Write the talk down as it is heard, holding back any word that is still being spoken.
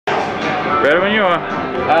Ready when you are.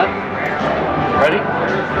 Huh? Ready?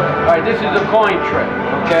 Alright, this is a coin trick,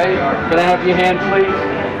 okay? Can I have your hand, please?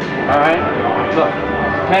 Alright? Look,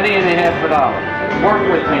 penny and a half a dollar. Work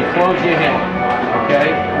with me, close your hand, okay?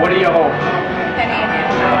 What are you holding? A penny and a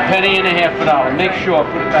half. A penny and a half a dollar. Make sure,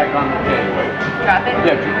 put it back on the table. Drop it?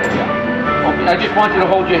 Yeah. I just want you to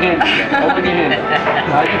hold your hand together. Open your hand.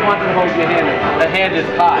 I just want you to hold your hand. The hand is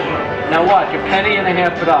hot. Now watch, a penny and a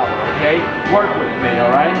half a dollar, okay? Work with me,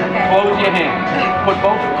 alright? Okay. Close your hand. Put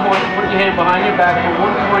both coins, put your hand behind your back, put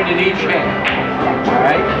one coin in each hand.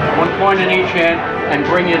 Alright? One coin in each hand and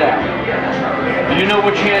bring it out. Do you know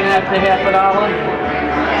which hand has the half a dollar?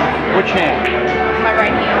 Which hand? My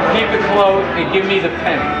right hand. Keep it closed and give me the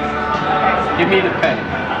penny. Give me the penny.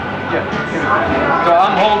 Yeah. So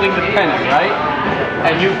I'm holding the penny, right?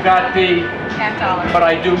 And you've got the... Half dollar. But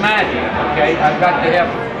I do magic, okay? I've got the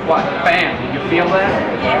half... What? Bam. Did you feel that?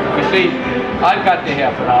 Yeah. You see, I've got the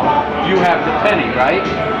half a dollar. You have the penny, right?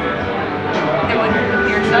 It was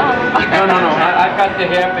yourself. No. I've got the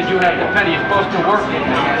half and you have the penny. You're supposed to work with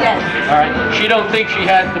me. Yes. All right? She don't think she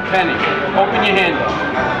has the penny. Open your hand up.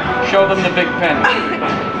 Show them the big penny.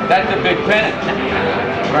 That's a big penny.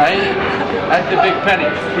 Right? That's a big penny.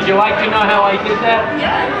 Would you like to know how I did that?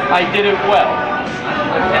 Yes. I did it well.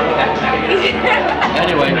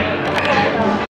 Anyway.